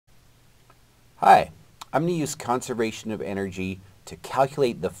Hi, I'm going to use conservation of energy to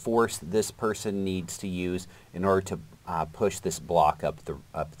calculate the force this person needs to use in order to push this block up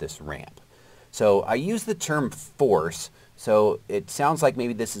this ramp. So I use the term force, so it sounds like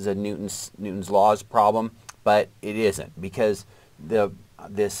maybe this is a Newton's laws problem, but it isn't, because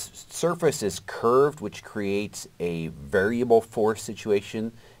this surface is curved, which creates a variable force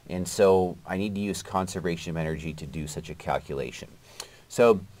situation, and so I need to use conservation of energy to do such a calculation.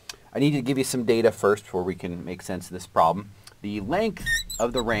 So I need to give you some data first before we can make sense of this problem. The length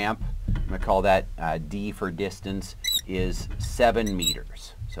of the ramp, I'm going to call that D for distance, is 7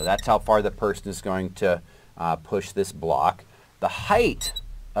 meters. So that's how far the person is going to push this block. The height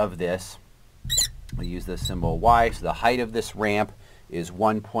of this, we'll use the symbol Y, so the height of this ramp is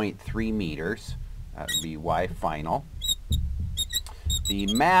 1.3 meters. That would be Y final.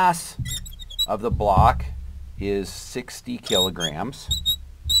 The mass of the block is 60 kilograms.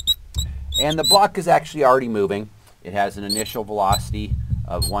 And the block is actually already moving. It has an initial velocity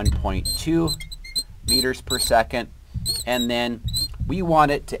of 1.2 meters per second. And then we want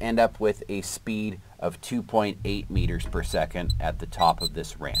it to end up with a speed of 2.8 meters per second at the top of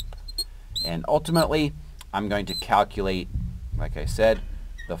this ramp. And ultimately, I'm going to calculate, like I said,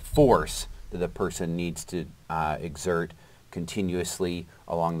 the force that the person needs to exert continuously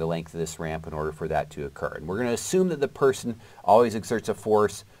along the length of this ramp in order for that to occur. And we're going to assume that the person always exerts a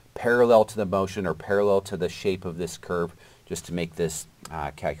force parallel to the motion or parallel to the shape of this curve, just to make this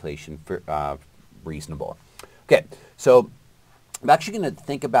calculation reasonable. Okay, so I'm actually going to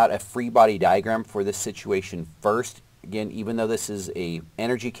think about a free body diagram for this situation first. Again, even though this is a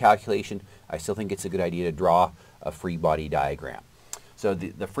energy calculation, I still think it's a good idea to draw a free body diagram. So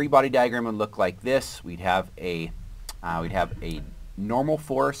the free body diagram would look like this. We'd have a normal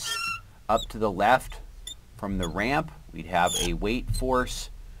force up to the left from the ramp. We'd have a weight force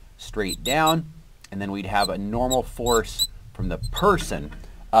straight down, and then we'd have a normal force from the person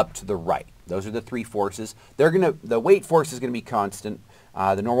up to the right. Those are the three forces. The weight force is going to be constant.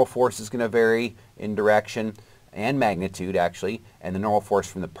 The normal force is going to vary in direction and magnitude, actually, and the normal force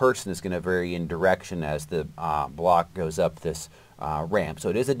from the person is going to vary in direction as the block goes up this ramp. So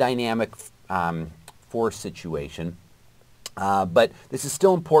it is a dynamic force situation. But this is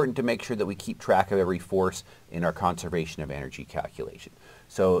still important to make sure that we keep track of every force in our conservation of energy calculation.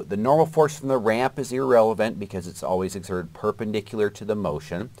 So the normal force from the ramp is irrelevant because it's always exerted perpendicular to the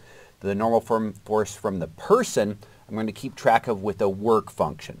motion. The normal force from the person I'm going to keep track of with a work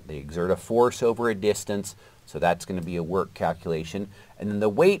function. They exert a force over a distance, so that's going to be a work calculation. And then the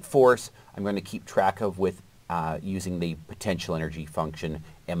weight force I'm going to keep track of with using the potential energy function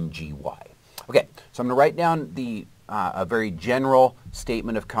mgy. Okay, so I'm going to write down a very general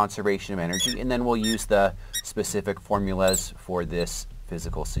statement of conservation of energy, and then we'll use the specific formulas for this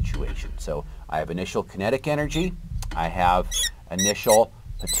physical situation. So I have initial kinetic energy, I have initial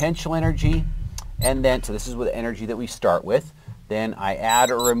potential energy, and then, so this is with energy that we start with. Then I add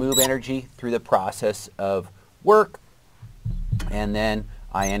or remove energy through the process of work, and then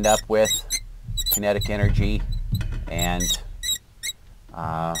I end up with kinetic energy and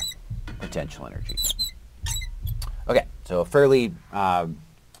potential energy. Okay, so a fairly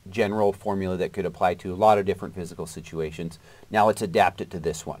general formula that could apply to a lot of different physical situations. Now let's adapt it to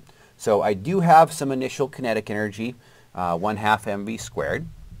this one. So I do have some initial kinetic energy, 1/2 mv squared.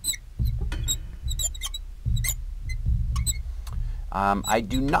 I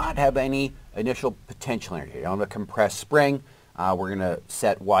do not have any initial potential energy. I don't have a compressed spring. We're going to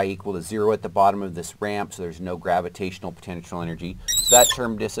set y equal to 0 at the bottom of this ramp, so there's no gravitational potential energy. So that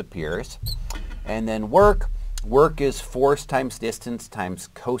term disappears. And then work is force times distance times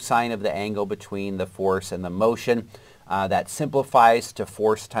cosine of the angle between the force and the motion. That simplifies to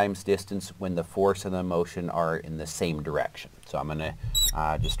force times distance when the force and the motion are in the same direction. So I'm going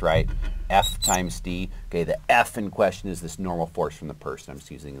to just write F times D. Okay, the F in question is this normal force from the person. I'm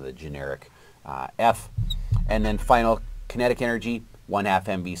just using the generic F. And then final kinetic energy, 1/2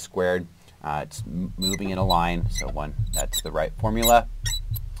 mv squared. It's moving in a line, so that's the right formula.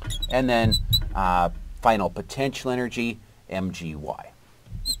 And then final potential energy, mgy.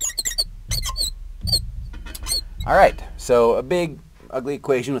 All right, so a big, ugly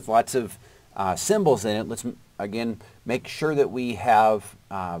equation with lots of symbols in it. Let's, again, make sure that we have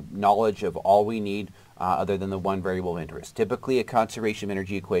knowledge of all we need other than the one variable of interest. Typically, a conservation of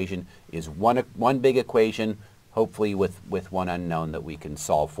energy equation is one big equation, hopefully with one unknown that we can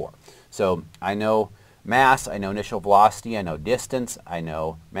solve for. So I know mass, I know initial velocity, I know distance, I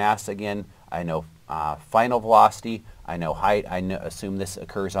know mass again, I know final velocity, I know height, assume this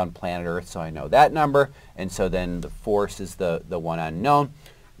occurs on planet Earth, so I know that number, and so then the force is the one unknown.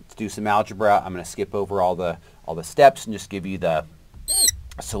 Let's do some algebra. I'm going to skip over all the steps and just give you the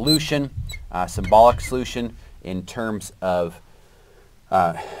solution, symbolic solution in terms of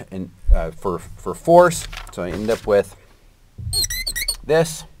for force. So I end up with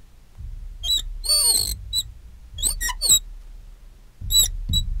this.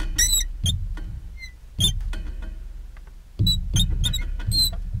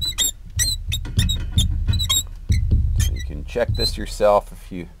 So you can check this yourself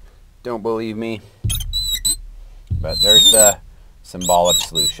if you don't believe me. But there's the symbolic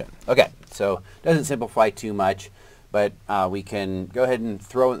solution. Okay, so it doesn't simplify too much, but we can go ahead and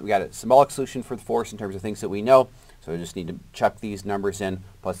we got a symbolic solution for the force in terms of things that we know. So we just need to chuck these numbers in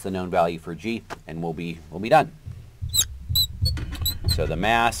plus the known value for G, and we'll be done. So the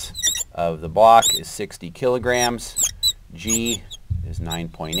mass of the block is 60 kilograms. G is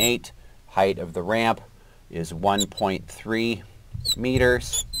 9.8. Height of the ramp is 1.3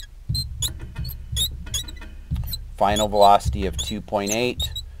 meters. Final velocity of 2.8.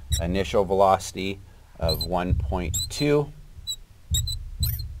 Initial velocity of 1.2.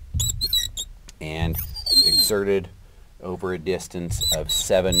 And exerted over a distance of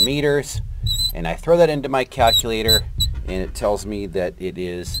 7 meters. And I throw that into my calculator, and it tells me that it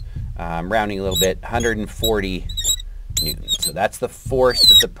is, rounding a little bit, 140 newtons. So that's the force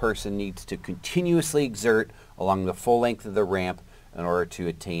that the person needs to continuously exert along the full length of the ramp in order to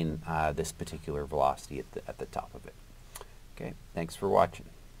attain this particular velocity at the top of it. Okay, thanks for watching.